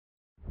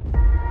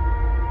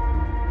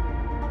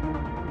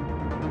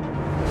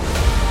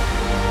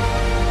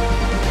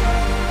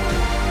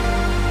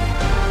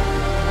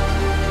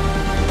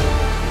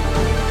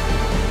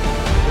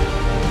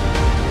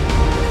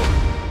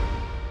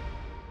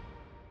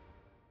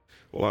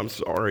Well, I'm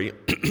sorry.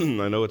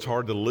 I know it's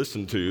hard to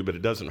listen to, but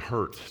it doesn't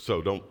hurt.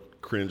 So don't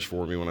cringe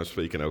for me when I'm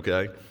speaking,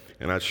 okay?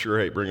 And I sure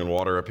hate bringing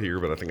water up here,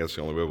 but I think that's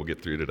the only way we'll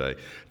get through today.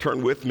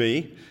 Turn with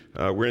me.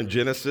 We're in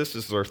Genesis.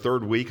 This is our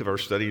third week of our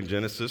study in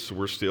Genesis. So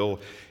we're still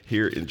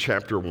here in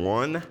chapter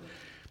 1.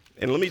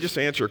 And let me just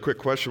answer a quick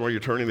question while you're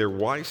turning there.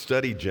 Why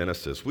study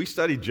Genesis? We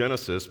study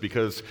Genesis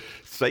because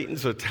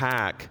Satan's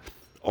attack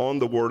on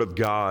the Word of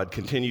God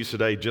continues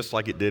today just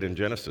like it did in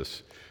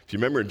Genesis. If you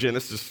remember in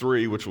Genesis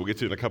 3, which we'll get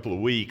to in a couple of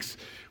weeks,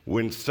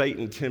 when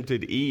Satan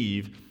tempted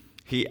Eve,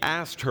 he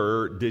asked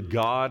her, did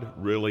God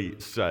really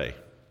say?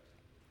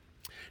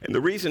 And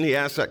the reason he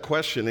asked that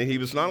question, and he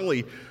was not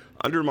only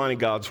undermining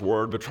God's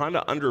Word, but trying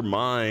to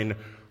undermine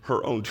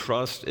her own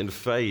trust and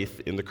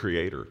faith in the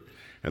Creator.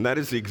 And that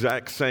is the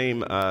exact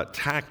same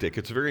tactic.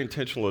 It's a very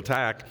intentional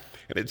attack,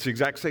 and it's the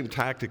exact same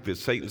tactic that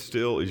Satan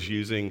still is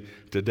using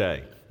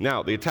today.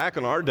 Now, the attack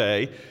on our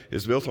day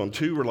is built on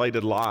two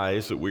related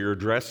lies that we are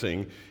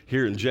addressing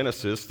here in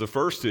Genesis. The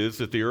first is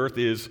that the earth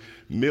is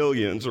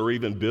millions or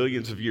even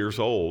billions of years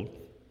old.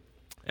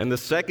 And the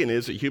second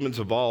is that humans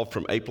evolved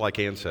from ape-like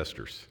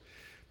ancestors.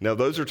 Now,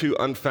 those are two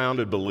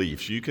unfounded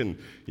beliefs. You can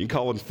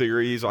call them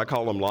theories, I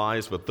call them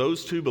lies, but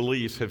those two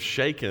beliefs have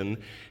shaken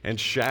and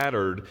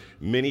shattered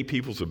many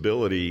people's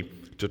ability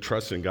to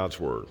trust in God's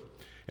Word.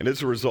 And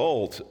as a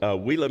result,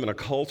 we live in a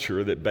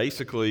culture that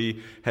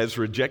basically has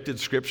rejected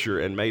Scripture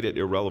and made it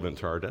irrelevant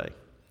to our day.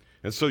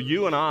 And so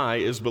you and I,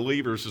 as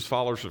believers, as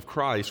followers of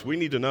Christ, we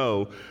need to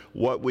know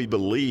what we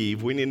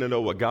believe. We need to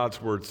know what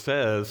God's Word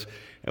says,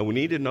 and we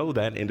need to know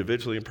that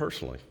individually and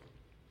personally.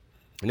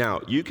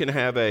 Now, you can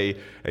have a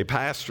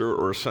pastor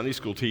or a Sunday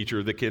school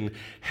teacher that can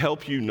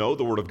help you know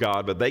the Word of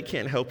God, but they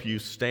can't help you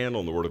stand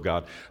on the Word of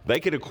God. They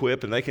can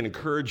equip and they can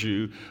encourage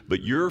you,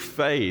 but your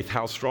faith,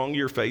 how strong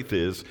your faith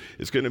is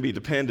going to be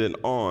dependent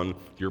on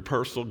your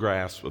personal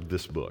grasp of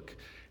this book.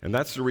 And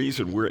that's the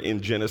reason we're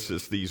in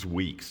Genesis these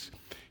weeks.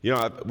 You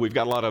know, we've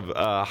got a lot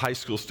of high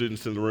school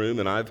students in the room,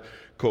 and I've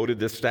quoted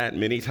this stat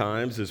many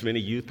times, as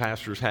many youth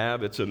pastors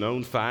have. It's a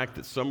known fact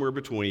that somewhere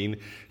between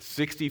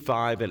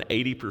 65 and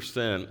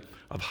 80%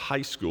 of high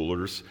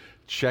schoolers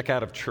check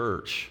out of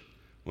church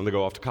when they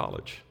go off to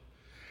college.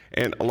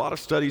 And a lot of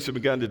studies have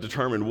begun to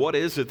determine what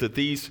is it that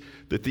these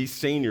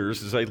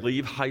seniors, as they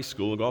leave high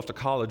school and go off to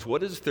college,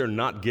 what is it they're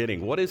not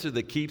getting? What is it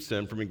that keeps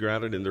them from being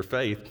grounded in their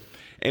faith?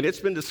 And it's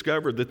been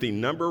discovered that the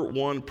number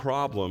one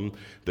problem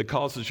that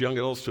causes young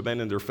adults to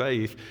abandon their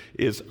faith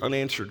is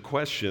unanswered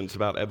questions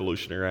about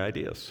evolutionary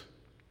ideas.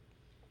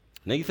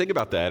 Now you think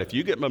about that. If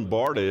you get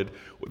bombarded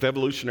with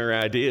evolutionary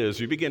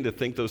ideas, you begin to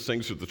think those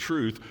things are the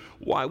truth.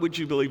 Why would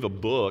you believe a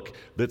book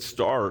that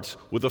starts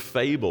with a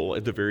fable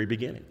at the very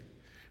beginning?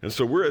 And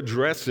so we're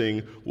addressing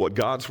what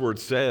God's Word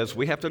says.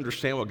 We have to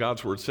understand what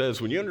God's Word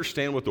says. When you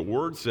understand what the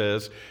Word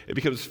says, it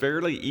becomes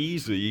fairly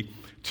easy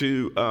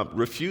to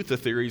refute the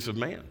theories of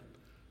man.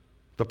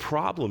 The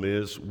problem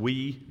is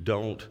we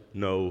don't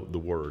know the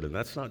Word, and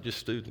that's not just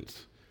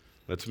students.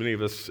 That's many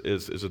of us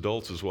as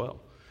adults as well.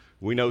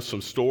 We know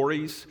some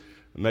stories,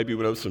 maybe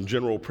we know some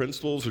general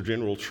principles or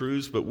general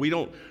truths, but we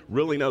don't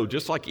really know.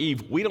 Just like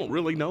Eve, we don't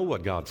really know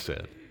what God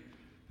said.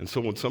 And so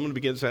when someone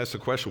begins to ask the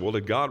question, well,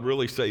 did God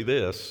really say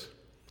this?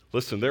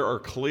 Listen, there are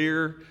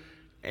clear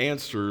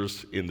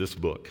answers in this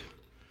book.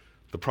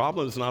 The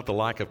problem is not the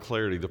lack of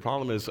clarity. The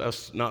problem is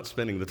us not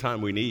spending the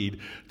time we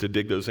need to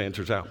dig those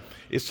answers out.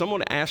 If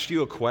someone asks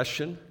you a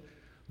question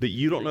that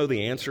you don't know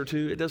the answer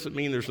to, it doesn't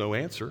mean there's no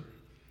answer.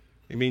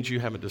 It means you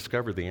haven't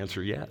discovered the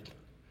answer yet.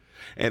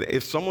 And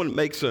if someone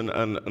makes an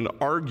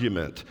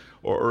argument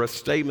or a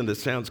statement that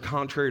sounds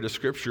contrary to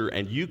Scripture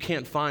and you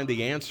can't find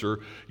the answer,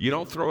 you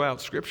don't throw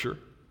out Scripture.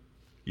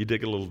 You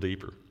dig a little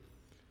deeper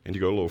and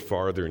you go a little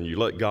farther and you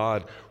let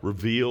God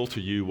reveal to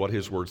you what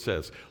His Word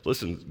says.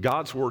 Listen,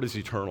 God's Word is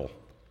eternal.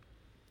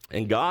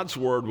 And God's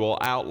Word will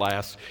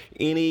outlast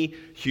any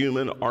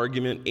human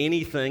argument,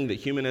 anything that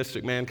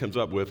humanistic man comes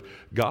up with,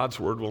 God's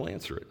Word will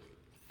answer it.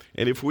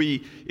 And if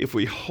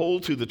we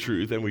hold to the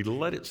truth and we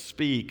let it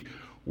speak,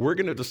 we're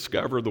going to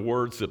discover the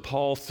words that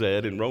Paul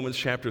said in Romans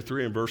chapter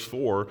 3 and verse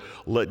 4,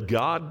 let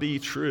God be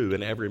true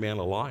and every man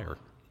a liar.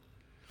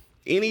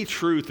 Any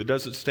truth that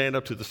doesn't stand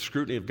up to the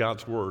scrutiny of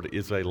God's Word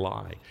is a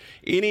lie.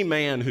 Any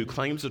man who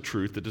claims a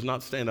truth that does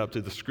not stand up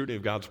to the scrutiny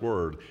of God's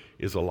Word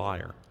is a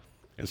liar.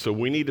 And so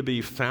we need to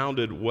be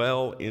founded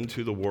well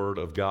into the Word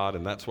of God,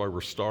 and that's why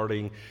we're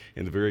starting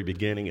in the very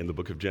beginning in the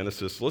book of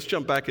Genesis. Let's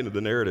jump back into the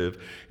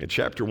narrative in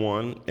chapter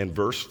 1 and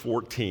verse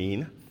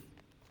 14.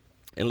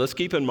 And let's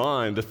keep in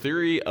mind the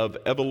theory of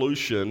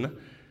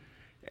evolution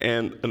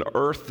and an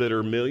earth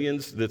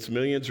that's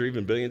millions or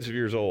even billions of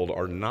years old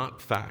are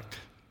not fact.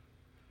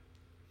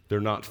 They're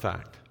not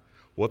fact.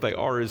 What they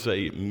are is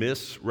a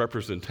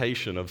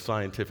misrepresentation of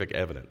scientific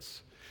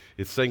evidence.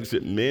 It's things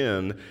that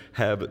men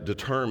have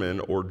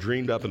determined or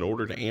dreamed up in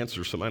order to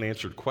answer some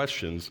unanswered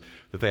questions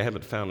that they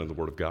haven't found in the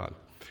Word of God.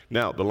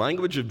 Now, the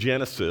language of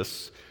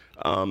Genesis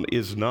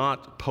is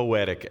not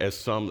poetic as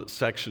some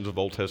sections of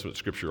Old Testament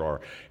scripture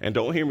are. And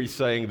don't hear me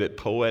saying that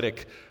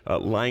poetic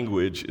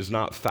language is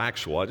not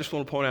factual. I just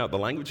want to point out the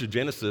language of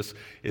Genesis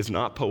is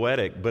not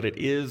poetic, but it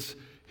is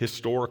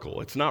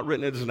historical. It's not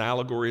written as an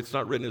allegory. It's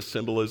not written as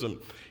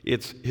symbolism.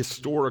 It's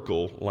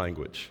historical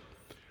language.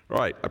 All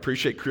right, I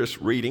appreciate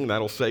Chris reading.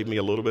 That'll save me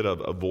a little bit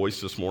of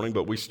voice this morning.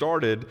 But we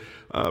started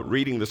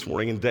reading this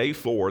morning in day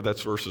 4.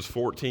 That's verses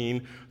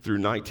 14 through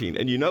 19.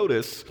 And you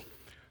notice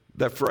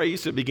that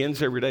phrase that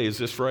begins every day is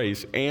this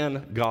phrase,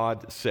 and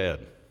God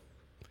said.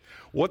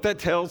 What that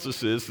tells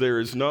us is there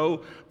is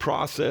no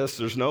process,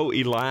 there's no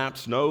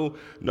elapse, no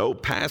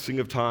passing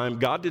of time.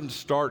 God didn't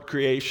start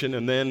creation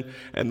and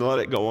let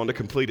it go on to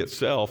complete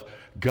itself.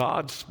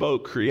 God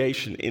spoke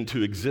creation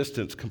into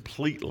existence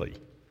completely.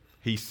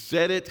 He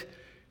said it,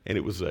 and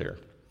it was there.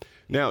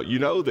 Now, you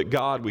know that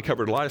God, we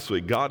covered last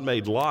week, God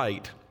made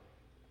light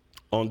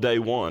on day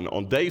 1.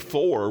 On day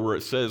 4, where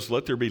it says,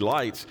 let there be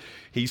lights,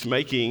 he's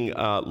making,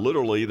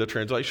 literally, the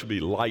translation would be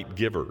light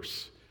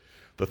givers.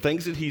 The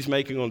things that he's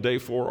making on day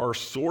 4 are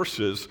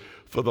sources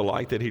for the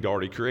light that he'd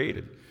already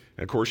created.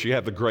 And of course, you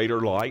have the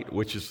greater light,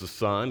 which is the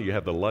sun. You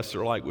have the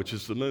lesser light, which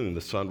is the moon.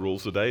 The sun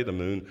rules the day, the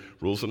moon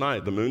rules the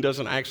night. The moon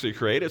doesn't actually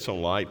create its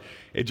own light,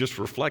 it just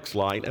reflects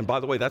light. And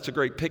by the way, that's a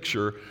great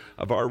picture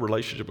of our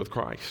relationship with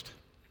Christ.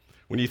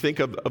 When you think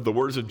of the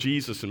words of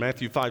Jesus in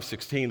Matthew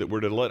 5:16, that we're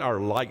to let our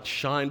light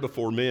shine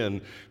before men,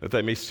 that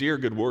they may see our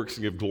good works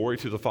and give glory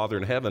to the Father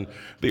in heaven,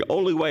 the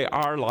only way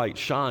our light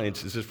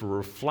shines is if we're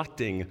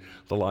reflecting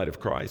the light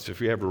of Christ, if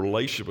we have a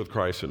relationship with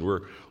Christ and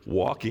we're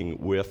walking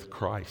with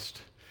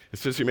Christ. It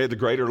says he made the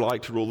greater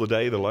light to rule the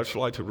day, the lesser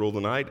light to rule the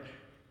night,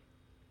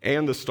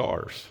 and the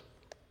stars.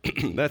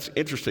 That's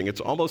interesting. It's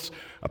almost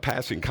a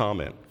passing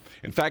comment.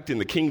 In fact, in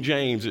the King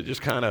James, it's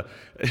kind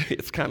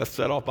of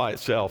set off by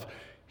itself.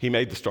 He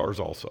made the stars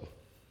also.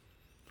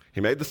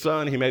 He made the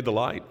sun, he made the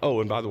light. Oh,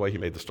 and by the way, he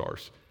made the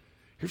stars.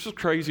 Here's what's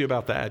crazy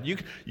about that. You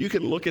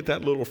can look at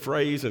that little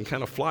phrase and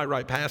kind of fly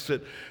right past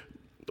it,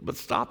 but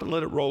stop and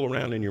let it roll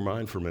around in your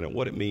mind for a minute,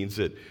 what it means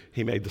that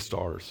he made the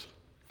stars.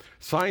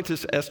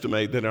 Scientists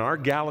estimate that in our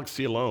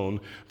galaxy alone,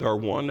 there are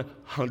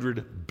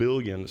 100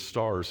 billion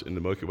stars in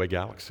the Milky Way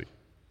galaxy.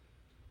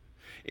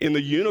 In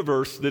the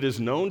universe that is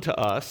known to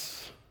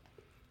us,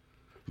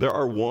 there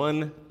are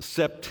 1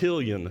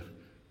 septillion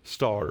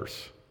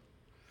stars.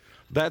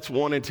 That's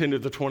 1 in 10 to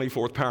the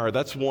 24th power.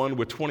 That's 1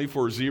 with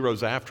 24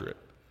 zeros after it.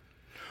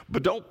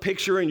 But don't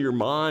picture in your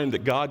mind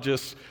that God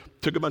just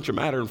took a bunch of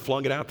matter and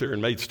flung it out there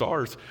and made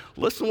stars.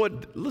 Listen to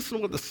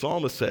what the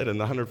psalmist said in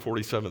the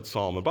 147th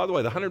Psalm. And by the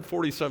way, the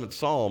 147th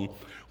Psalm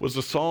was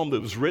a psalm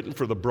that was written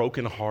for the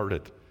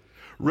brokenhearted,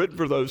 written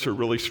for those who are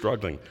really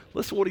struggling.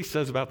 Listen to what he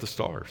says about the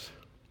stars.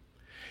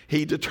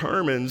 He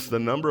determines the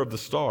number of the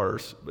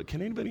stars, but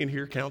can anybody in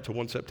here count to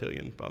 1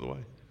 septillion, by the way?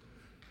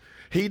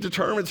 He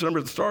determines the number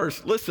of the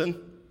stars. Listen,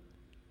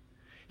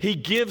 he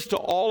gives to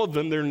all of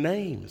them their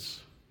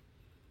names.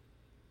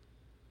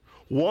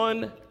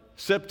 1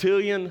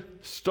 septillion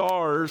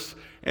stars,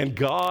 and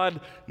God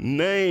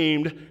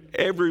named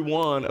every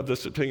one of the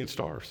septillion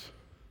stars.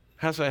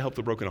 How does that help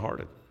the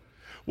brokenhearted?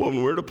 Well,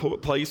 when we're at a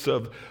place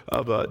of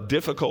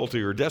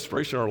difficulty or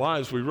desperation in our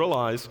lives, we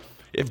realize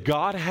if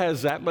God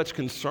has that much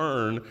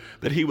concern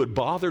that he would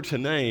bother to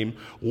name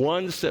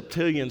 1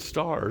 septillion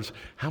stars,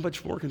 how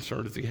much more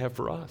concern does he have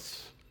for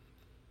us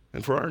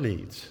and for our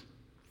needs?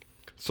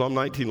 Psalm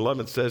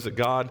 19:11 says that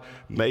God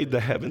made the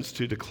heavens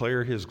to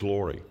declare his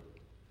glory.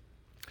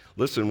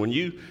 Listen, when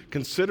you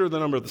consider the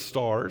number of the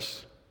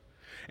stars,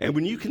 and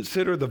when you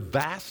consider the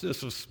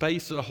vastness of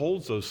space that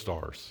holds those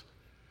stars,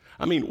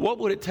 I mean, what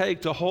would it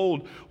take to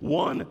hold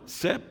 1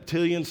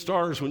 septillion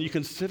stars? When you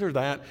consider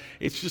that,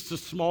 it's just a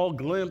small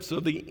glimpse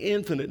of the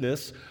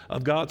infiniteness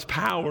of God's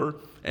power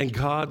and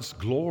God's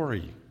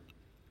glory.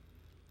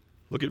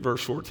 Look at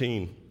verse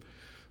 14.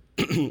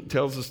 It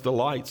tells us the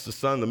lights, the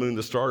sun, the moon,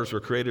 the stars were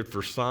created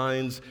for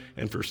signs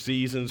and for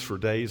seasons, for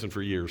days and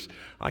for years.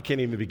 I can't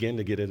even begin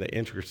to get into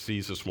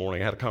intricacies this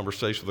morning. I had a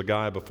conversation with a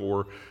guy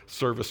before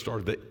service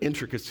started, the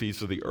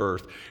intricacies of the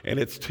earth and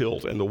its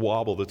tilt and the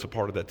wobble that's a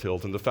part of that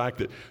tilt, and the fact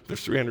that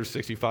there's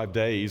 365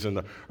 days and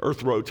the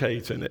earth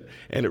rotates and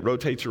it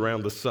rotates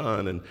around the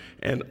sun,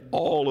 and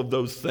all of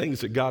those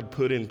things that God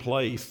put in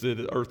place, that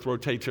the earth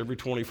rotates every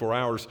 24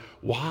 hours.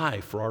 Why?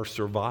 For our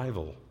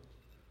survival.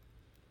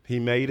 He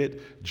made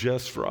it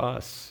just for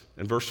us.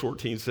 And verse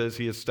 14 says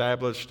he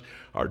established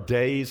our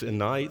days and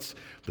nights,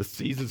 the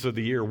seasons of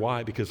the year.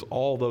 Why? Because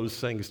all those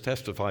things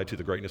testify to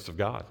the greatness of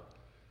God.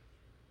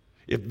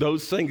 If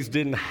those things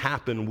didn't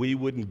happen, we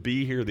wouldn't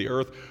be here. The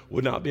earth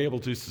would not be able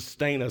to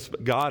sustain us.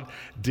 But God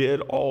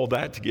did all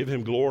that to give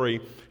him glory.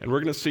 And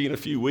we're going to see in a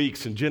few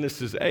weeks in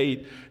Genesis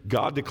 8,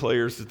 God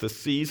declares that the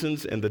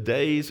seasons and the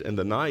days and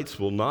the nights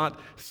will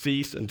not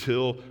cease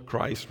until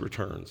Christ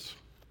returns.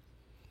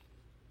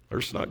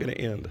 Earth's not going to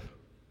end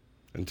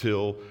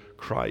until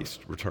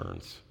Christ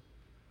returns.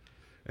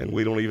 And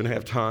we don't even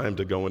have time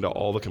to go into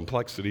all the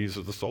complexities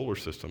of the solar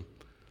system.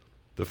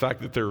 The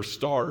fact that there are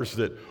stars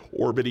that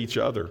orbit each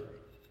other.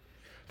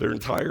 There are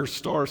entire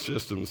star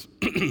systems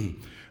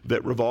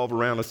that revolve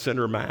around a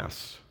center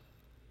mass.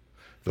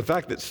 The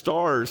fact that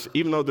stars,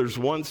 even though there's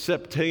 1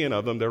 septillion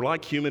of them, they're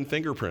like human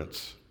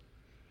fingerprints.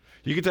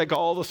 You can take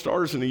all the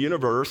stars in the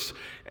universe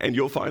and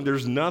you'll find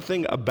there's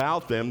nothing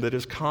about them that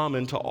is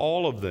common to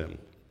all of them.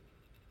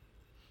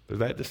 They're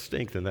that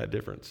distinct and that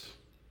difference.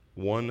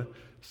 1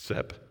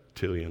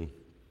 septillion.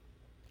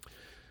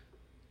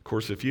 Of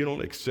course, if you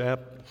don't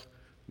accept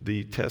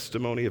the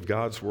testimony of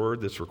God's word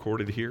that's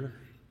recorded here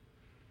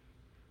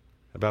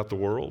about the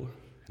world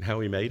and how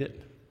he made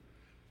it,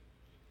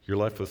 you're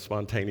left with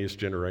spontaneous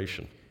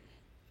generation.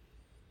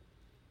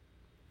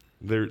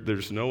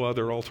 There's no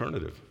other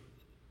alternative.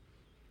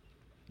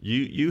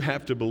 You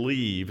have to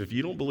believe, if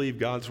you don't believe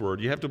God's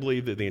word, you have to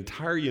believe that the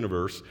entire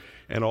universe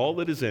and all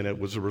that is in it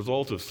was a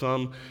result of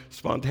some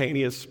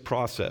spontaneous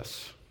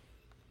process.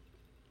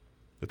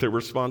 That there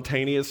were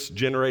spontaneous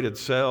generated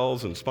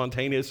cells and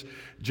spontaneous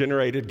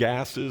generated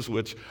gases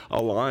which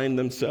aligned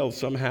themselves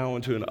somehow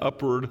into an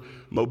upward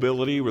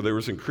mobility where there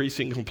was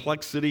increasing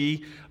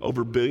complexity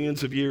over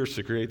billions of years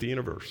to create the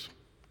universe.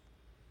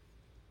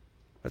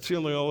 That's the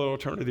only other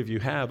alternative you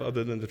have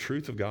other than the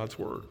truth of God's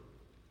word.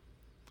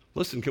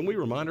 Listen, can we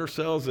remind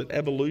ourselves that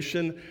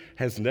evolution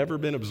has never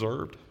been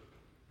observed?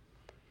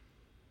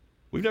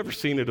 We've never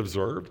seen it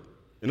observed.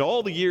 In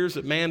all the years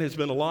that man has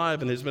been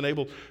alive and has been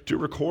able to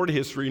record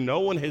history,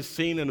 no one has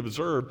seen and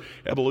observed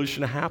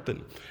evolution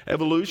happen.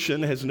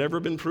 Evolution has never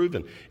been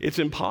proven. It's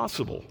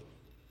impossible.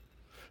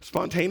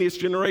 Spontaneous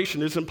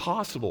generation is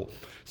impossible.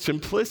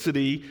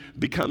 Simplicity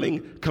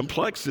becoming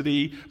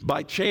complexity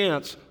by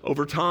chance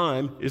over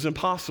time is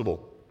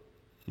impossible.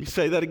 Let me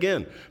say that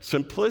again.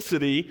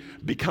 Simplicity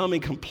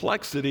becoming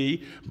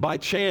complexity by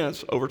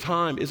chance over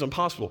time is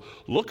impossible.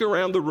 Look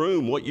around the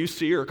room. What you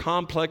see are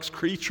complex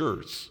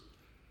creatures.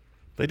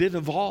 They didn't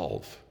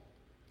evolve.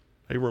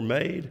 They were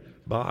made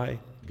by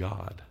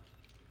God.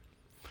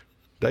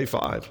 Day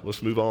 5,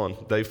 let's move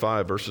on. Day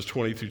 5, verses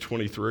 20 through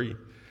 23.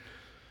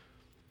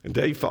 In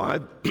day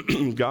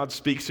 5, God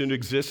speaks into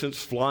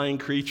existence flying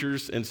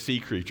creatures and sea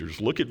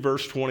creatures. Look at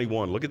verse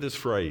 21. Look at this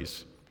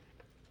phrase.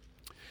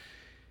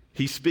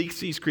 He speaks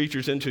these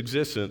creatures into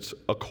existence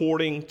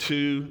according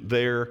to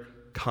their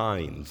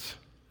kinds.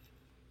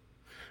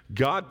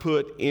 God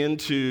put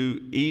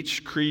into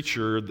each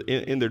creature,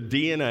 in their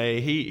DNA,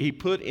 he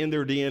put in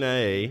their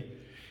DNA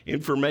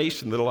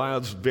information that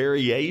allows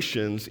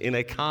variations in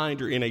a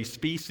kind or in a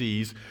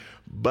species,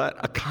 but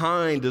a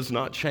kind does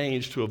not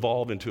change to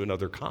evolve into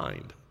another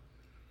kind.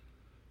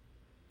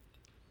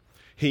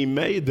 He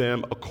made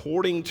them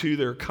according to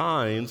their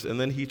kinds, and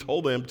then he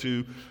told them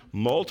to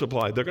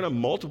multiply. They're going to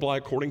multiply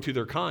according to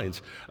their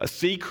kinds. A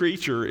sea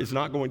creature is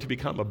not going to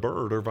become a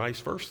bird or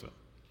vice versa.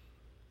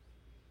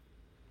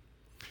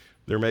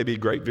 There may be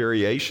great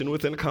variation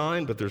within a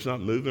kind, but there's not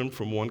movement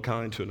from one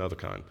kind to another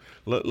kind.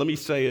 Let me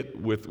say it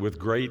with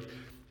great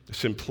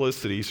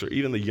simplicity so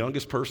even the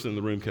youngest person in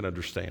the room can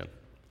understand.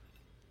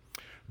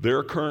 There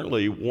are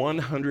currently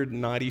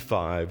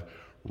 195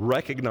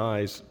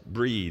 recognized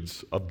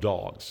breeds of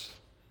dogs,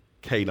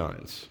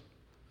 canines.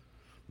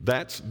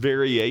 That's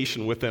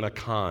variation within a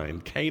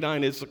kind.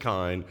 Canine is a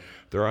kind.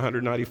 There are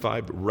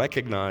 195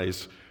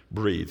 recognized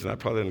breeds, and that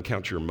probably doesn't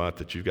count your mutt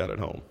that you've got at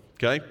home,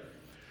 okay?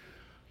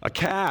 A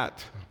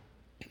cat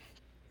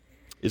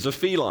is a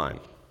feline.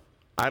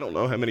 I don't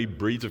know how many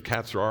breeds of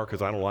cats there are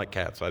because I don't like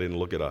cats. I didn't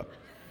look it up.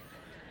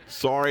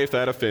 Sorry if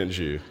that offends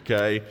you,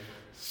 okay?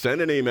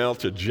 Send an email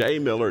to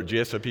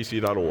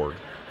jmiller@gsfpc.org.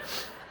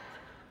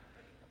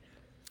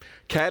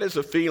 Cat is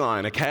a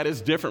feline. A cat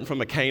is different from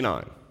a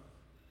canine.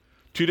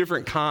 Two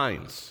different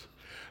kinds.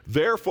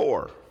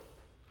 Therefore,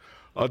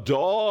 a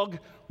dog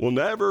will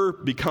never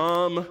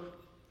become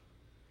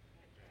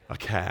a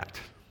cat,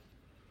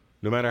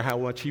 no matter how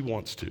much he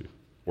wants to,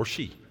 or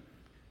she. Did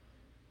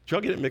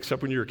y'all get it mixed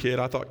up when you were a kid?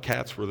 I thought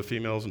cats were the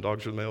females and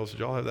dogs were the males. Did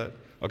y'all have that?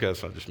 Okay,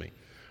 that's not just me.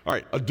 All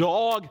right, a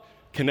dog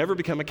can never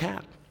become a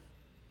cat,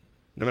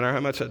 no matter how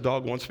much that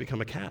dog wants to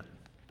become a cat.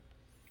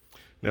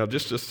 Now,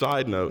 just a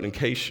side note, in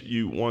case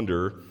you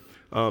wonder,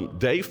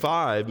 day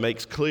 5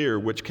 makes clear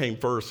which came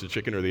first, the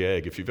chicken or the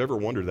egg. If you've ever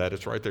wondered that,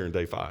 it's right there in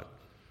day 5.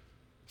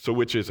 So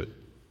which is it?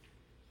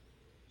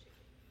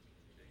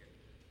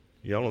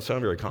 Y'all don't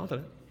sound very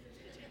confident.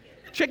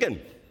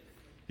 Chicken.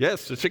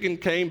 Yes, the chicken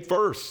came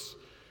first.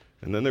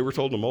 And then they were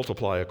told to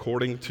multiply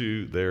according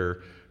to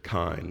their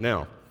kind.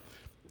 Now,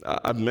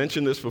 I've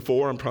mentioned this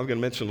before. I'm probably going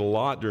to mention it a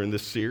lot during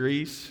this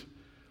series.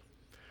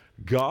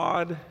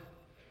 God,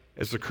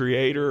 as the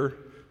creator,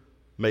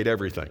 made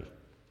everything.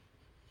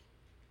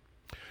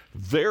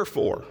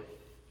 Therefore,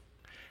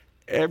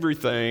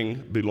 everything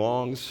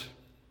belongs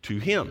to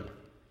him.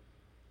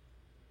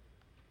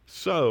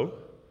 So,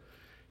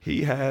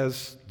 he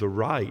has the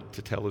right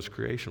to tell his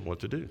creation what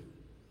to do.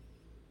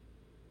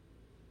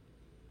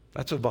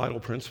 That's a vital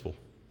principle.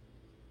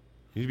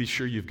 You need to be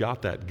sure you've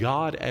got that.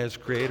 God, as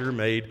creator,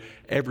 made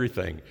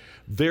everything.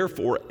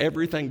 Therefore,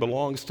 everything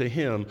belongs to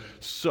him,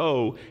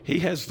 so he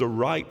has the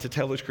right to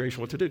tell his creation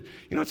what to do.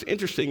 You know, it's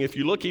interesting. If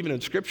you look even in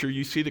Scripture,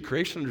 you see the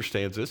creation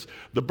understands this.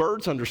 The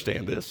birds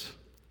understand this.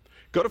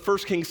 Go to 1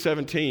 Kings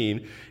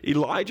 17.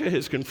 Elijah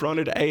has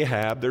confronted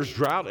Ahab. There's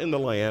drought in the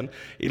land.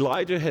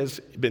 Elijah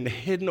has been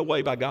hidden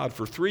away by God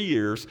for 3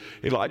 years.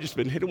 Elijah's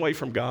been hidden away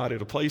from God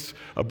at a place,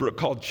 a brook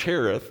called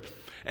Cherith.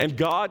 And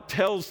God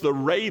tells the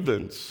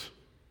ravens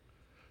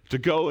to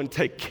go and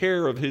take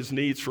care of his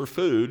needs for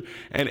food.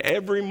 And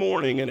every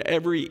morning and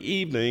every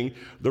evening,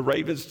 the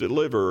ravens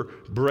deliver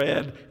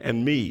bread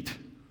and meat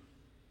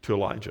to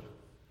Elijah.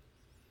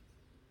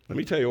 Let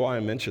me tell you why I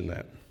mention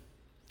that.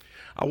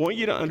 I want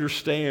you to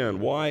understand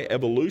why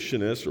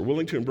evolutionists are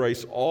willing to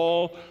embrace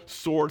all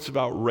sorts of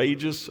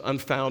outrageous,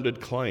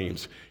 unfounded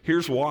claims.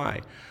 Here's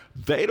why.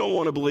 They don't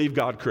want to believe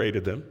God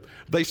created them.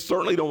 They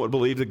certainly don't want to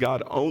believe that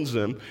God owns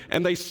them.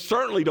 And they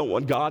certainly don't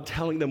want God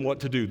telling them what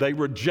to do. They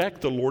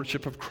reject the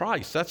lordship of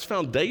Christ. That's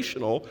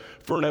foundational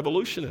for an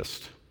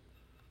evolutionist.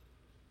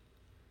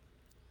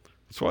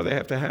 That's why they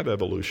have to have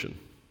evolution.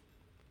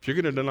 If you're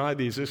going to deny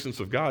the existence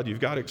of God, you've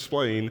got to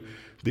explain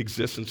the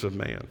existence of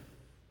man.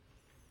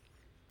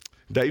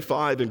 Day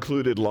 5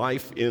 included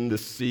life in the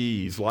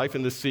seas. Life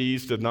in the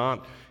seas did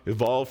not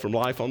evolve from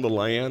life on the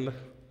land.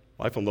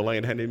 Life on the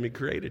land hadn't even been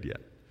created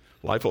yet.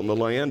 Life on the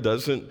land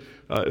doesn't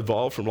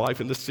evolve from life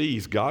in the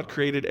seas. God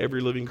created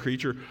every living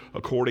creature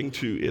according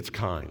to its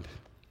kind.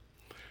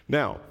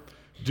 Now,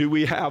 do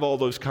we have all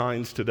those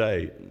kinds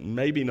today?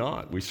 Maybe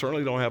not. We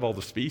certainly don't have all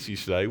the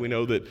species today. We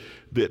know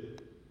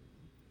that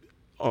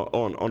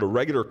on a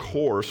regular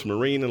course,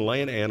 marine and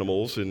land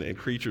animals and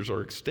creatures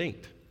are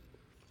extinct.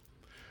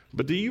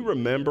 But do you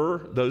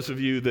remember, those of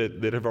you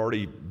that have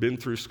already been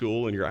through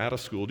school and you're out of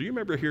school, do you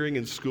remember hearing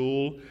in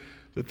school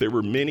that there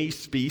were many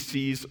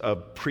species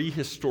of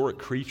prehistoric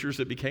creatures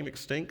that became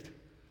extinct?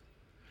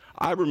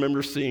 I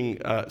remember seeing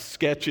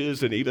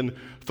sketches and even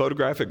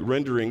photographic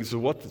renderings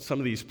of what some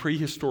of these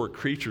prehistoric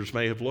creatures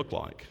may have looked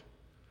like.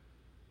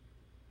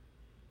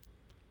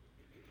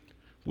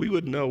 We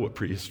would know what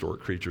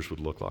prehistoric creatures would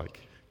look like.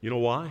 You know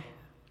why?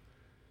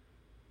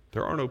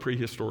 There are no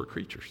prehistoric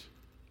creatures.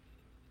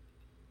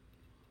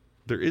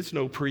 There is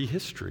no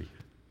prehistory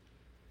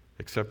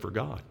except for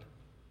God.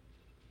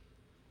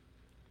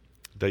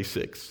 Day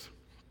 6.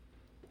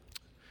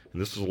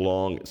 And this is a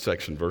long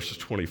section, verses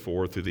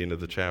 24 through the end of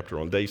the chapter.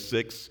 On day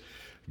 6,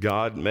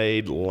 God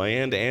made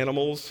land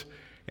animals,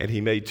 and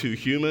he made 2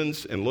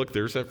 humans. And look,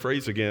 there's that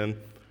phrase again,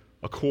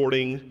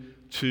 according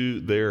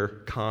to their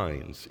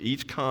kinds.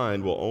 Each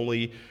kind will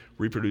only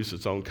reproduce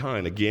its own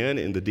kind. Again,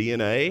 in the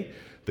DNA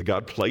that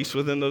God placed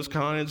within those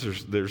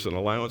kinds, there's an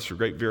allowance for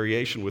great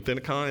variation within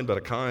a kind, but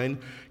a kind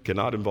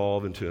cannot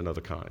evolve into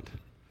another kind.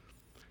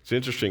 It's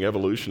interesting,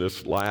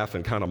 evolutionists laugh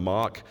and kind of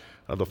mock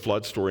the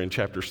flood story in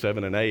chapter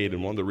 7 and 8,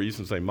 and one of the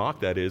reasons they mock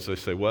that is they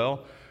say,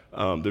 well,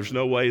 there's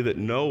no way that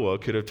Noah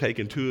could have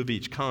taken 2 of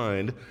each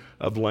kind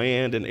of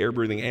land and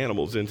air-breathing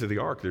animals into the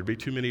ark. There'd be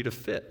too many to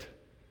fit.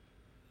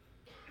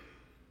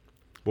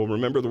 Well,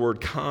 remember, the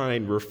word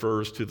kind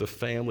refers to the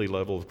family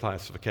level of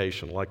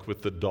classification, like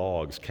with the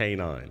dogs,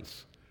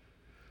 canines.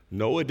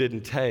 Noah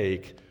didn't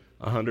take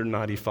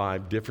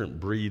 195 different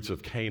breeds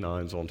of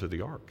canines onto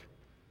the ark.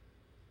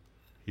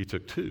 He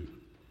took 2.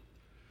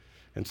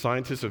 And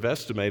scientists have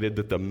estimated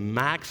that the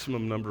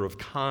maximum number of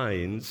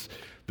kinds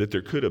that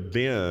there could have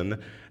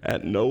been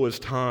at Noah's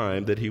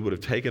time that he would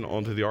have taken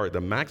onto the ark, the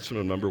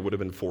maximum number would have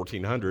been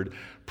 1,400,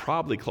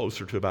 probably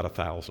closer to about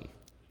 1,000.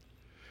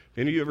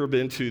 Any of you ever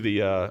been to the,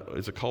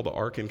 is it called the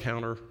Ark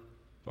Encounter?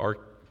 Ark,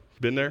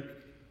 been there?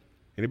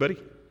 Anybody?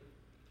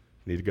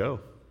 Need to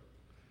go.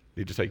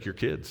 Need to take your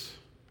kids.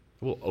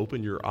 It will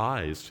open your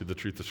eyes to the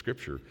truth of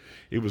Scripture.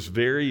 It was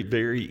very,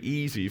 very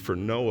easy for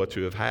Noah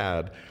to have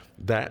had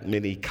that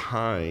many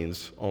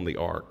kinds on the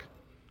ark.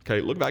 Okay,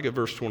 look back at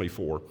verse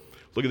 24.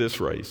 Look at this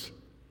phrase.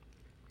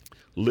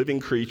 Living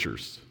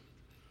creatures.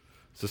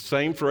 It's the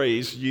same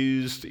phrase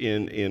used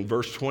in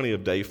verse 20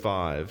 of day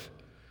 5,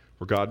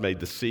 where God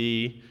made the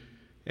sea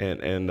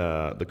and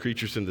the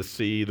creatures in the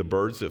sea, the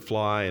birds that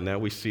fly, and now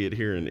we see it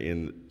here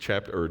in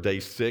chapter or day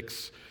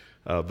 6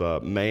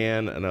 of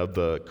man and of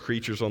the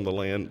creatures on the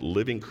land,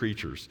 living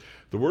creatures.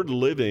 The word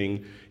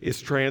living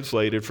is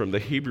translated from the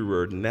Hebrew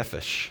word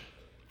nephesh.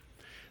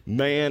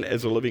 Man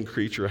as a living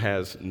creature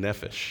has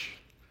nephesh.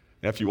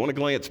 Now, if you want to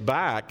glance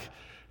back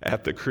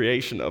at the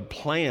creation of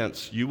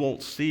plants, you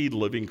won't see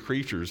living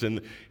creatures.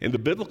 In the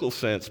biblical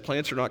sense,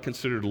 plants are not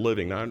considered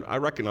living. Now, I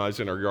recognize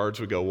in our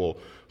yards we go, well,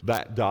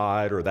 that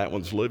died or that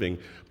one's living,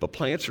 but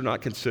plants are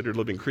not considered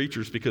living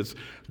creatures because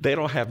they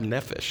don't have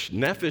nephesh.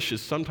 Nephesh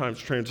is sometimes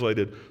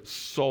translated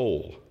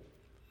soul.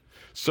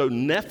 So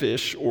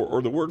nephesh,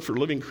 or the word for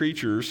living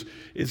creatures,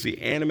 is the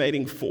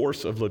animating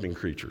force of living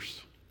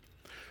creatures.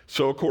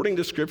 So according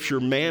to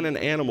Scripture, man and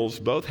animals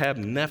both have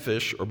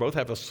nephesh, or both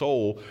have a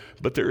soul,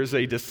 but there is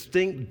a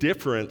distinct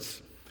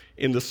difference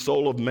in the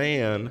soul of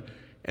man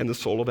and the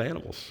soul of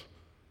animals.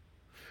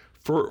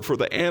 For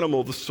the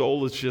animal, the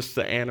soul is just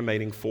the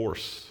animating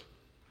force.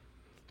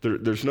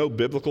 There's no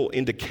biblical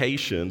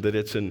indication that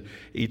it's an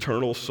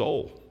eternal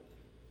soul.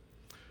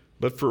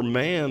 But for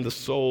man, the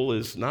soul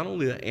is not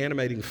only the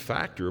animating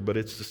factor, but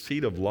it's the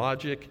seat of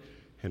logic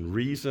and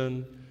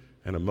reason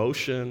and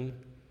emotion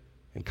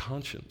and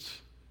conscience.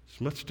 It's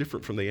much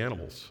different from the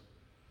animals.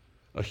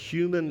 A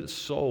human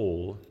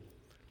soul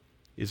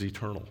is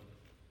eternal.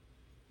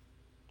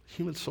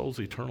 Human soul is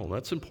eternal.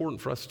 That's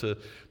important for us to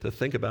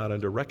think about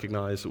and to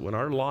recognize that when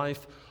our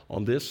life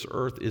on this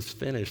earth is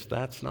finished,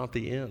 that's not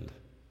the end.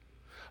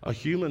 A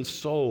human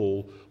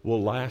soul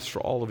will last for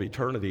all of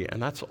eternity,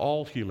 and that's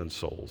all human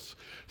souls.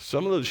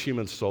 Some of those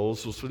human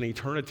souls will spend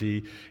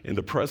eternity in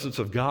the presence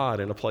of God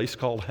in a place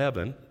called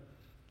heaven.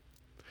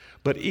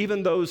 But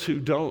even those who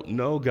don't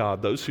know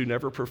God, those who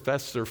never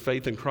profess their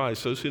faith in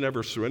Christ, those who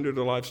never surrender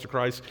their lives to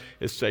Christ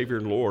as Savior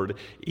and Lord,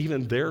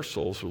 even their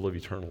souls will live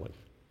eternally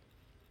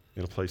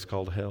in a place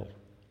called hell,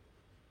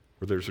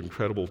 where there's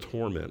incredible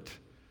torment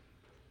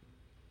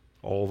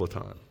all the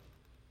time.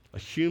 A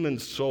human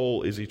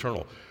soul is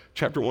eternal.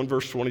 Chapter 1,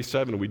 verse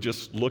 27, we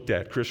just looked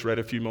at, Chris read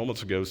a few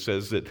moments ago,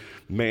 says that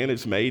man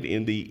is made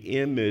in the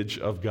image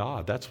of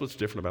God. That's what's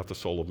different about the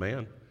soul of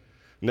man.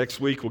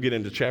 Next week, we'll get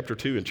into chapter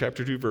 2. In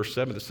chapter 2, verse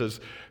 7, it says,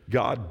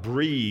 God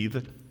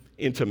breathed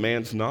into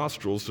man's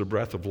nostrils the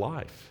breath of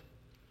life.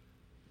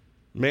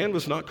 Man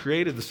was not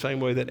created the same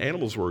way that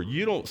animals were.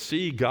 You don't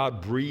see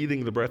God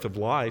breathing the breath of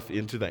life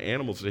into the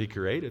animals that he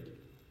created.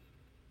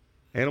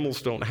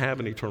 Animals don't have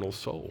an eternal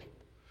soul.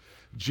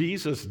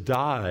 Jesus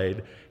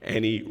died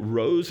and he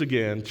rose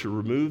again to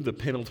remove the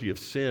penalty of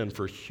sin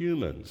for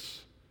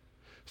humans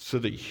so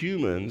that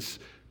humans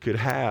could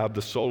have,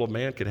 the soul of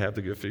man could have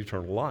the gift of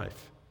eternal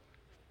life.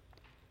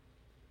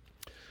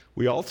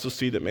 We also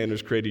see that man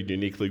was created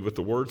uniquely with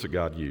the words that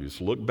God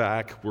used. Look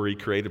back where he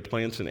created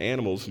plants and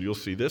animals, and you'll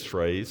see this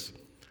phrase,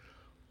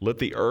 let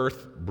the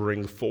earth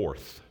bring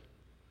forth.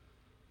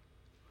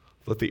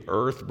 Let the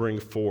earth bring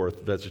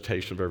forth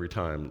vegetation of every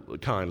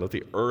kind. Let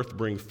the earth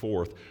bring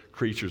forth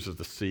creatures of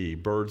the sea,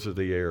 birds of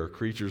the air,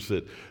 creatures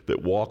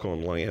that walk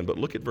on land. But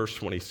look at verse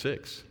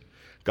 26.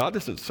 God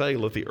doesn't say,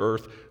 let the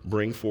earth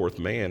bring forth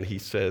man. He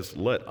says,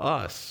 let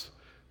us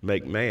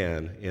make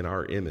man in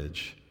our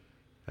image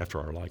after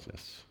our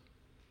likeness.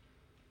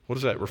 What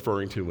is that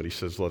referring to when he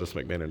says, let us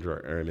make man in our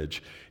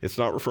image? It's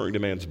not referring to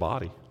man's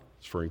body.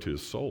 It's referring to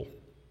his soul.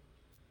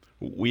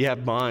 We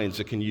have minds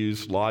that can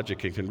use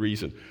logic and can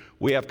reason.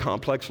 We have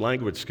complex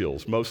language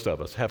skills. Most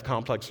of us have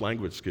complex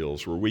language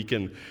skills where we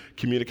can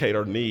communicate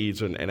our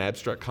needs and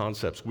abstract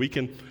concepts. We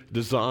can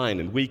design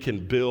and we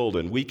can build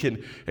and we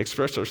can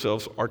express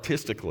ourselves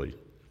artistically.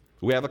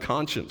 We have a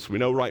conscience. We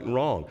know right and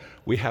wrong.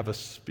 We have a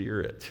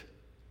spirit.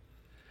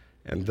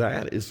 And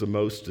that is the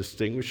most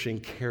distinguishing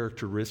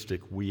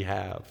characteristic we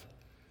have.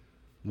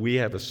 We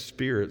have a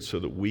spirit so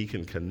that we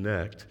can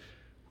connect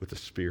with the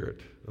Spirit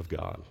of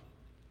God.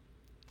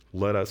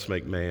 Let us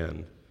make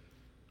man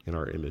in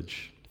our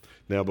image.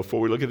 Now, before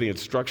we look at the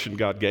instruction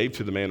God gave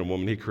to the man and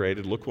woman he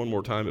created, look one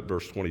more time at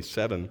verse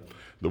 27.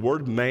 The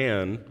word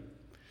man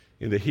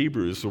in the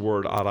Hebrew is the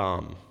word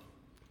Adam.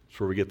 That's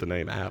where we get the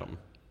name Adam.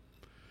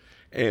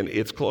 And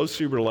it's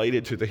closely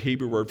related to the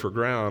Hebrew word for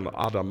ground,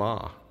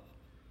 Adamah.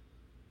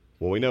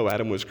 Well, we know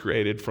Adam was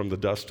created from the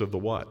dust of the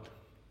what?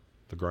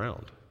 The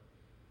ground.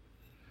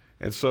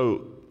 And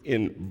so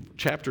in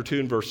chapter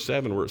 2 and verse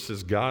 7, where it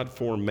says God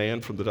formed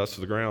man from the dust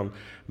of the ground,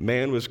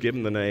 man was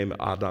given the name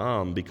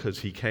Adam because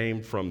he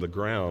came from the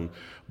ground.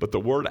 But the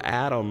word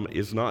Adam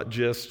is not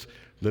just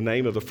the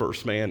name of the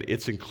first man,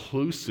 it's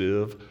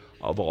inclusive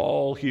of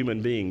all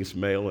human beings,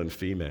 male and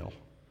female.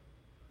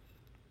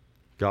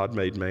 God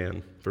made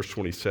man. Verse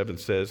 27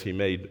 says he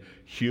made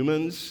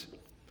humans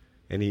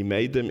and he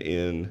made them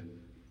in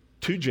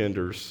two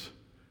genders,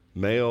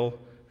 male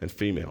and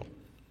female.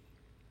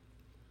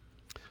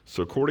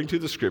 So according to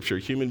the scripture, a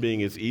human being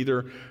is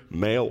either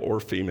male or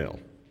female.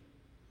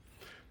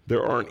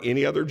 There aren't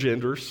any other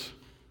genders,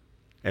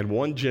 and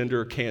one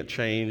gender can't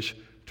change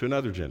to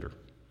another gender.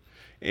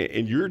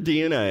 In your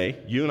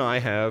DNA, you and I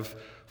have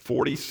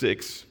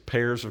 46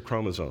 pairs of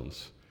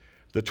chromosomes.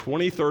 The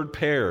 23rd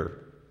pair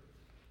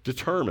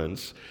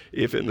determines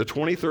if in the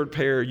 23rd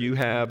pair you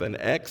have an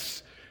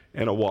X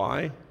and a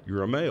Y,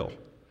 you're a male.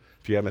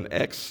 If you have an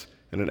X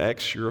and an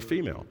X, you're a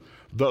female.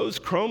 Those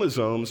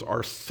chromosomes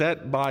are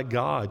set by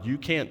God. You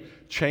can't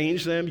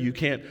change them. You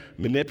can't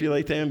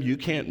manipulate them. You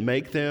can't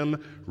make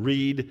them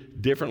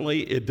read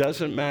differently. It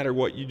doesn't matter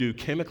what you do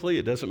chemically.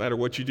 It doesn't matter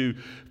what you do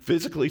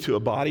physically to a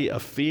body. A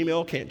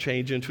female can't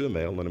change into a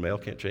male, and a male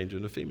can't change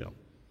into a female.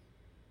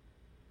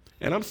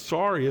 And I'm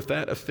sorry if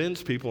that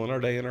offends people in our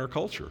day and our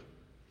culture.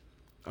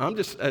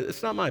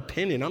 It's not my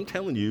opinion. I'm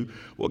telling you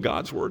what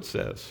God's word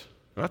says.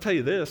 And I'll tell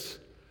you this.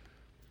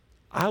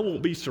 I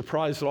won't be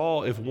surprised at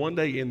all if one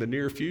day in the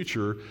near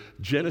future,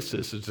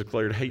 Genesis is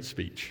declared hate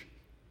speech.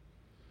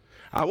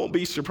 I won't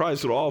be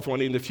surprised at all if one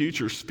day in the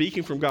future,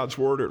 speaking from God's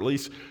word, or at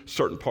least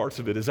certain parts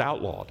of it, is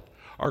outlawed.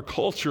 Our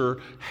culture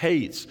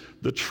hates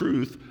the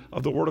truth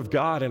of the word of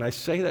God, and I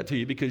say that to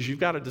you because you've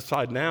got to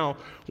decide now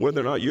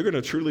whether or not you're going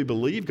to truly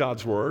believe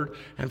God's word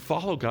and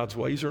follow God's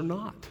ways or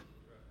not.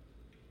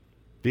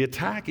 The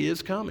attack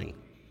is coming.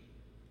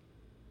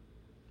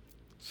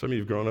 Some of you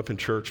have grown up in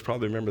church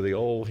probably remember the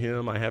old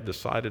hymn, I have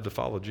decided to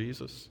follow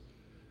Jesus.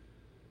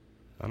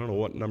 I don't know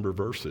what number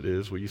verse it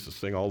is. We used to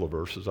sing all the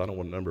verses. I don't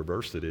know what number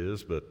verse it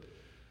is, but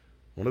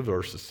One of the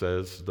verses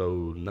says,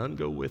 though none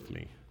go with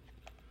me,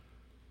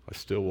 I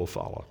still will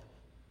follow.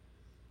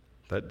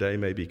 That day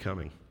may be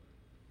coming.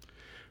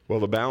 Well,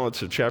 the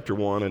balance of chapter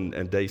 1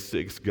 and day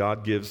 6,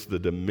 God gives the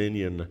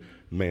dominion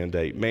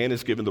mandate. Man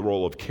is given the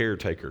role of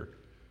caretaker.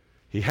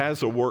 He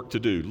has a work to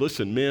do.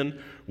 Listen,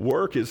 men,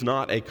 work is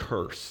not a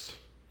curse.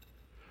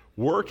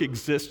 Work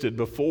existed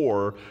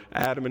before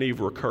Adam and Eve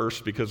were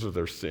cursed because of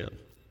their sin.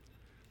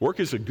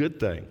 Work is a good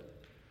thing.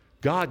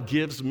 God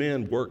gives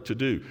men work to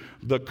do.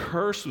 The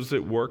curse was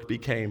that work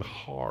became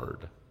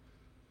hard.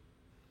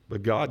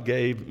 But God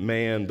gave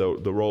man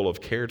the role of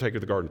caretaker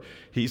of the garden.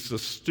 He's the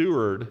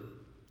steward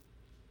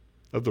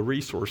of the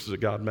resources that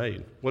God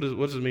made. What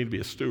does it mean to be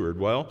a steward?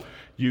 Well,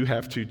 you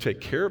have to take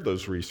care of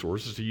those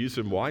resources, to use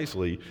them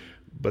wisely,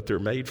 but they're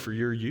made for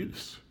your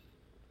use.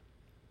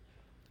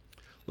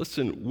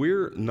 Listen,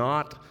 we're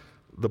not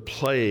the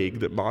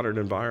plague that modern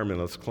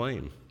environmentalists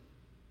claim.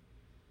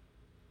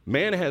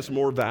 Man has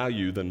more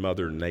value than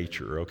Mother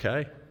Nature,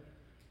 okay?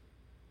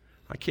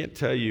 I can't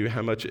tell you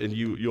how much, and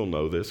you'll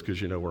know this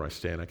because you know where I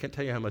stand. I can't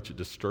tell you how much it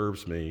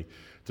disturbs me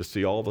to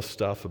see all the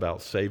stuff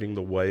about saving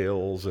the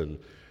whales and,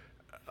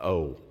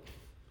 is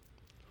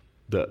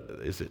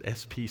it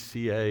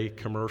SPCA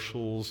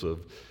commercials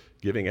of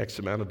giving X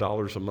amount of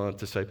dollars a month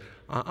to save?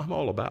 I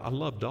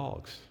love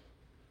dogs.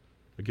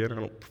 Again, I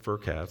don't prefer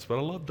cats, but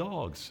I love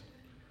dogs.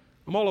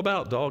 I'm all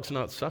about dogs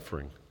not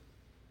suffering.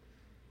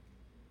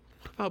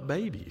 What about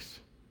babies?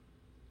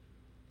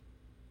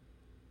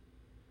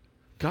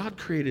 God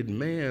created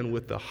man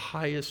with the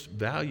highest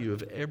value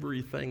of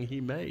everything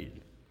he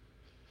made.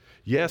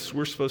 Yes,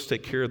 we're supposed to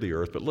take care of the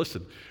earth, but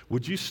listen,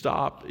 would you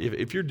stop,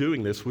 if you're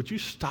doing this, would you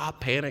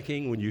stop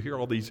panicking when you hear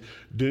all these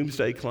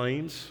doomsday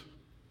claims?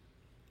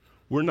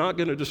 We're not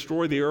going to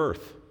destroy the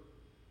earth.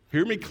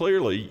 Hear me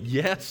clearly.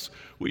 Yes,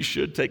 we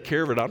should take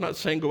care of it. I'm not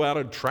saying go out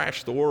and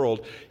trash the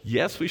world.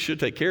 Yes, we should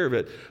take care of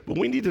it, but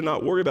we need to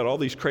not worry about all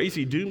these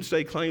crazy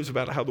doomsday claims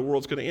about how the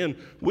world's going to end.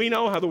 We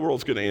know how the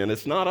world's going to end.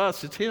 It's not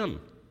us, it's him.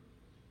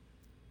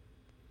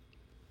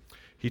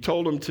 He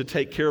told them to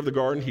take care of the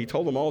garden. He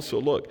told them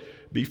also, look,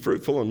 be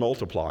fruitful and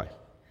multiply.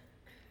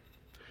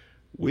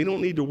 We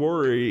don't need to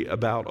worry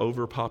about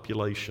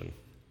overpopulation.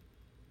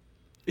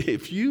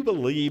 If you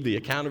believe the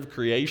account of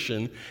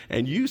creation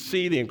and you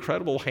see the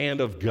incredible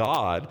hand of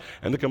God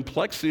and the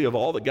complexity of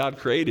all that God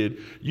created,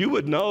 you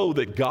would know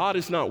that God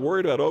is not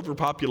worried about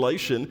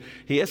overpopulation.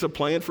 He has a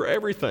plan for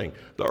everything.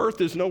 The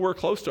earth is nowhere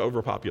close to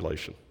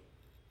overpopulation.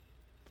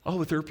 Oh,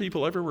 but there are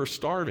people everywhere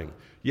starving.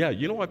 Yeah,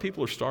 you know why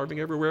people are starving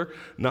everywhere?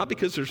 Not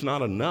because there's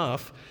not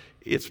enough.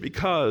 It's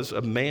because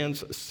of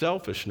man's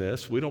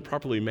selfishness. We don't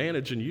properly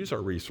manage and use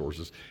our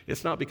resources.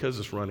 It's not because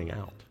it's running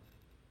out.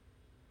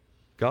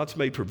 God's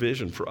made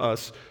provision for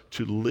us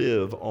to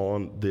live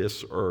on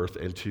this earth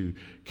and to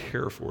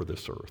care for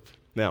this earth.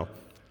 Now,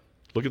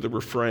 look at the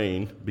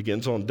refrain.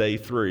 Begins on day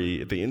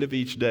 3. At the end of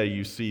each day,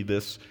 you see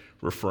this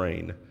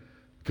refrain.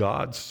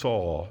 God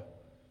saw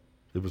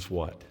it was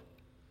what?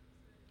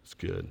 It's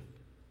good.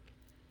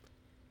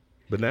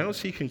 But now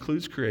as he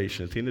concludes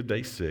creation at the end of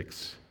day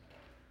 6,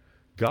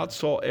 God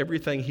saw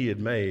everything he had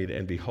made,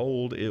 and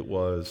behold, it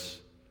was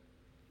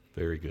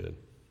very good.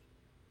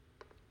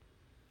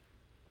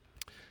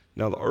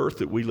 Now, the earth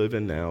that we live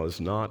in now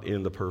is not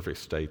in the perfect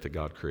state that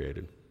God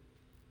created.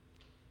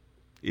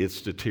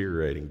 It's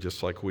deteriorating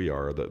just like we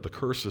are. The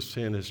curse of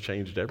sin has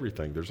changed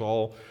everything. There's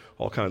all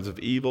kinds of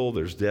evil.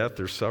 There's death.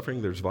 There's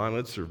suffering. There's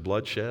violence. There's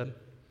bloodshed.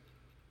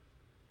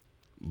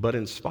 But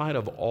in spite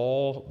of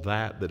all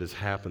that has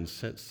happened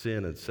since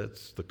sin and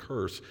since the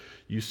curse,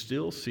 you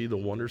still see the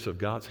wonders of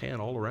God's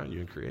hand all around you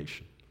in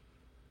creation.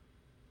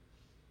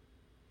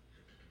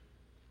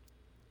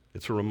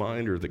 It's a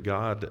reminder that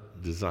God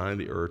designed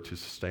the earth to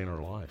sustain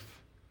our life.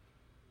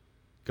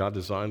 God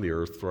designed the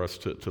earth for us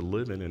to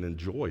live in and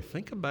enjoy.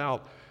 Think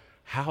about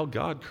how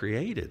God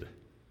created.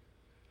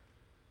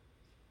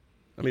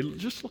 I mean,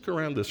 just look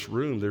around this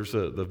room. There's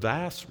the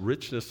vast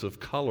richness of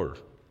color.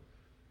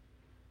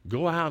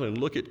 Go out and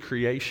look at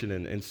creation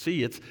and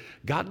see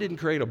God didn't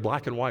create a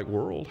black and white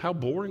world. How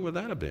boring would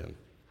that have been?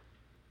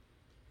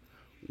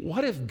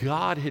 What if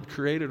God had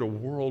created a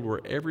world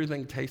where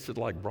everything tasted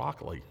like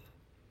broccoli?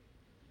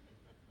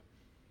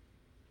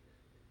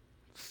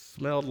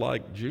 Smelled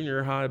like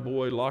junior high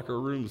boy locker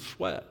room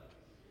sweat.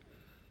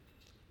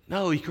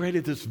 No, he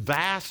created this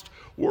vast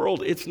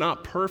world. It's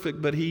not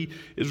perfect, but he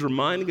is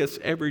reminding us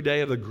every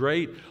day of the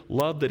great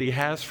love that he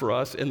has for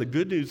us. And the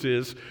good news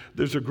is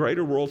there's a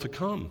greater world to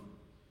come.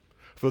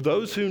 For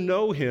those who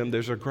know him,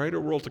 there's a greater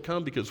world to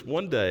come because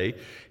one day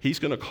he's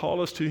going to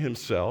call us to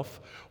himself.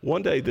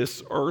 One day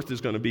this earth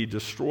is going to be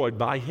destroyed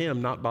by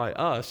him, not by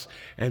us.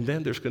 And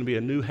then there's going to be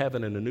a new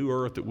heaven and a new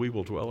earth that we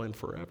will dwell in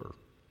forever.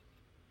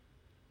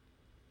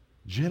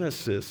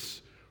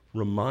 Genesis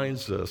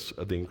reminds us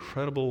of the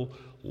incredible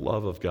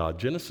love of God.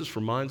 Genesis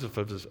reminds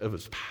us of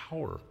his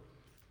power,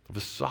 of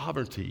his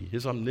sovereignty,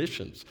 his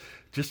omniscience,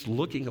 just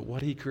looking at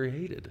what he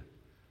created.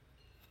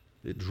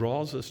 It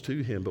draws us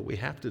to him, but we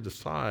have to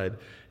decide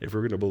if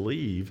we're going to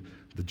believe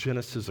the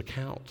Genesis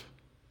account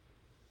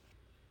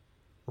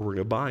or we're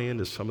going to buy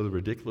into some of the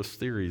ridiculous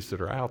theories that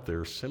are out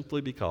there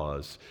simply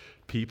because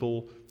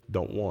people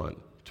don't want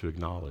to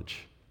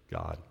acknowledge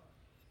God.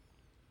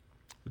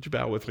 Would you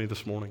bow with me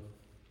this morning?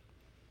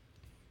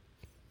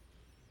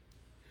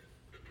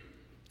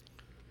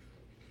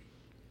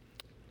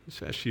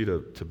 Just ask you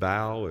to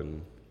bow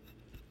and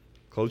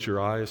close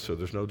your eyes so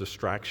there's no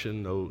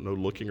distraction, no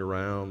looking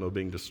around, no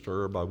being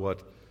disturbed by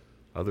what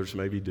others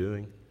may be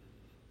doing.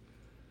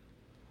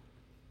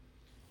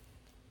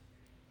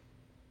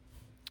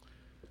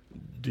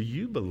 Do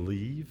you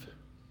believe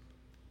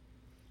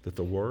that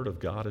the Word of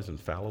God is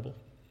infallible?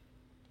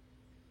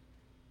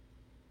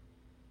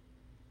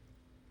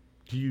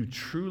 Do you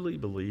truly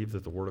believe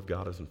that the Word of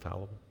God is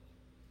infallible?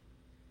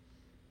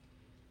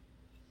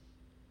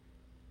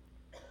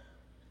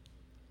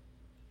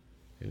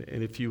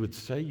 And if you would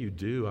say you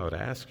do, I would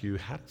ask you,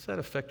 how does that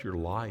affect your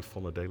life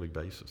on a daily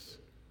basis?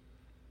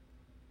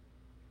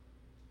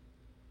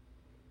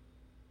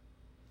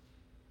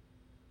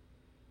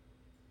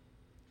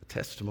 The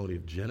testimony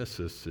of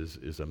Genesis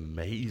is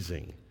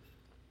amazing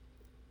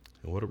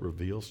in what it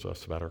reveals to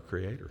us about our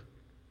Creator.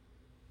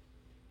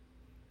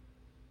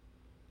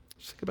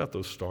 Just think about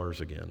those stars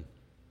again.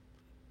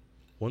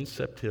 1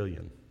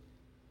 septillion.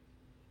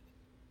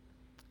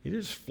 You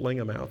just fling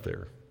them out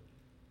there.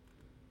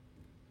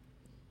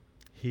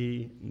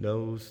 He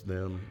knows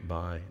them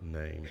by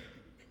name.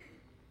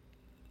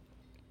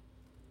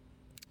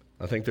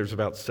 I think there's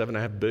about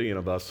 7.5 billion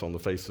of us on the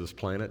face of this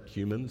planet,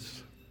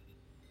 humans.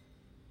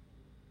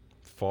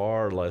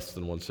 Far less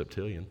than 1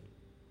 septillion.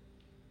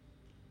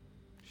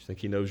 You think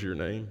he knows your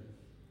name?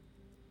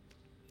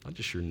 Not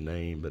just your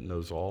name, but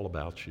knows all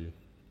about you.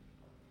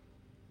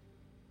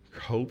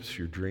 Your hopes,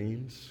 your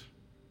dreams,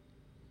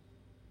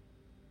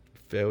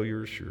 your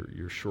failures,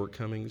 your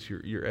shortcomings,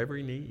 your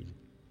every need.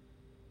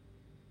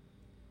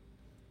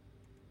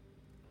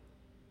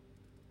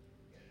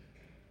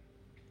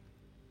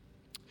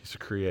 He's a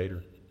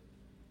creator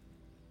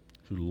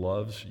who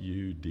loves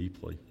you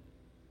deeply.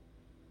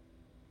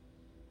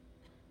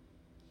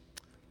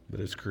 But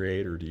as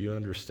creator, do you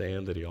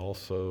understand that he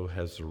also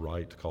has the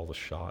right to call the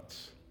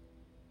shots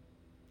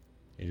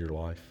in your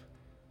life?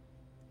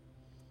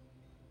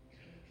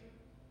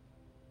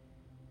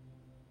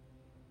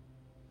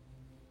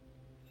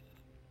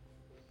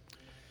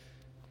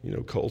 You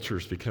know, culture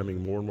is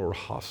becoming more and more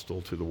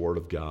hostile to the Word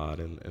of God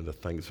and the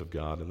things of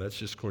God, and that's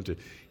just going to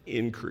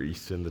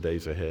increase in the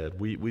days ahead.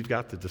 We've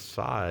got to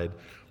decide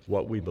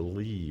what we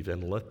believe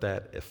and let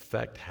that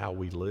affect how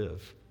we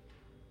live.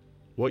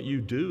 What you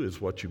do is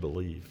what you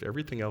believe.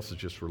 Everything else is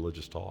just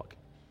religious talk.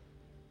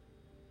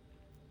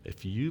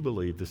 If you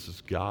believe this is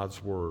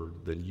God's Word,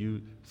 then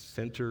you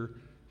center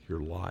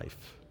your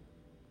life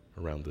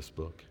around this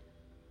book.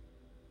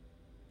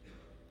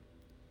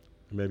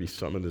 There may be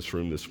some in this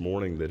room this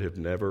morning that have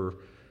never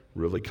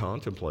really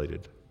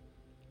contemplated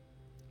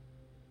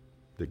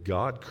that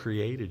God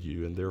created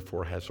you and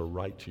therefore has a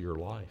right to your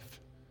life.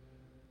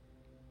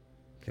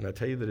 Can I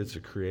tell you that as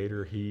a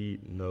creator, he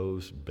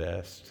knows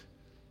best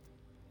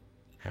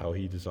how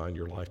he designed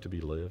your life to be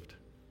lived?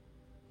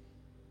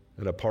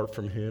 And apart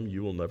from him,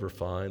 you will never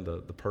find the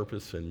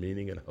purpose and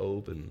meaning and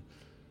hope and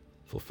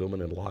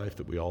fulfillment in life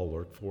that we all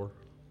work for.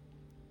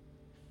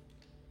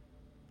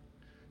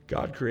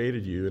 God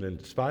created you, and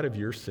in spite of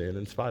your sin,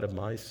 in spite of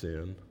my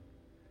sin,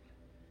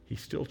 he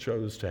still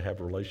chose to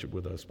have a relationship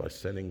with us by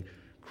sending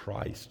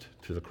Christ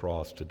to the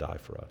cross to die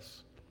for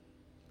us.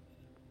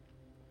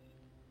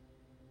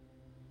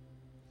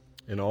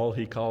 And all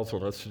he calls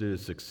on us to do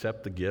is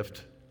accept the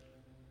gift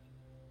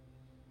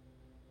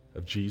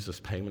of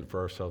Jesus' payment for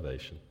our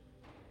salvation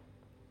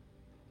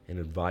and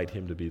invite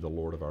him to be the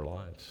Lord of our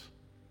lives.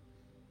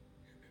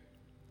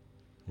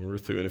 When we're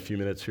through in a few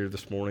minutes here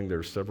this morning, there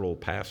are several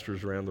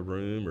pastors around the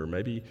room, or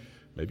maybe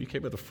you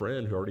came with a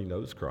friend who already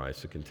knows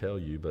Christ that can tell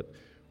you, but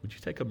would you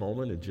take a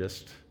moment and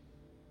just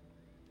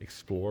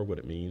explore what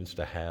it means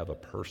to have a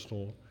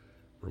personal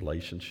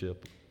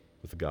relationship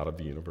with the God of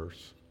the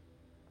universe?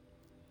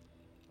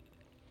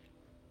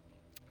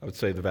 I would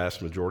say the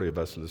vast majority of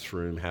us in this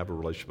room have a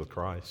relationship with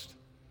Christ.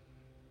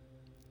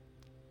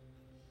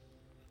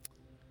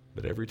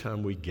 But every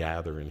time we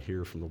gather and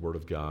hear from the Word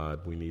of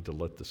God, we need to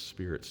let the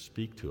Spirit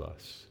speak to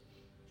us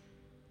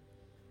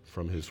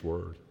from His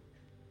Word.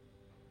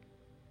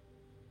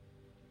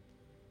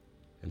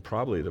 And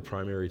probably the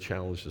primary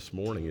challenge this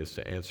morning is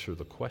to answer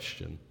the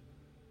question,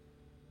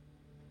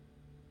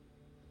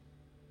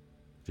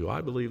 do I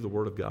believe the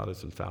Word of God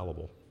is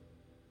infallible?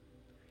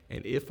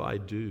 And if I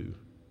do,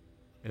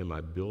 am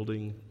I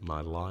building my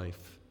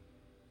life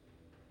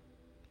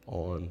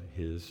on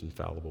His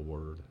infallible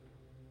Word?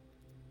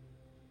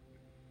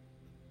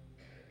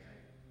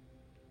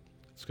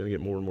 It's going to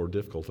get more and more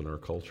difficult in our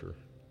culture.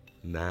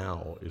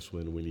 Now is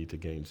when we need to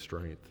gain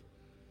strength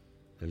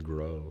and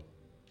grow.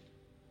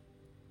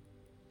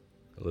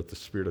 And let the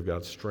Spirit of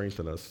God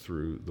strengthen us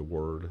through the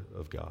Word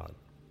of God.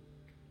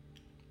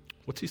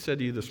 What's He said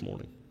to you this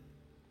morning?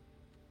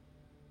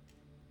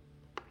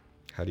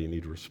 How do you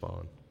need to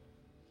respond?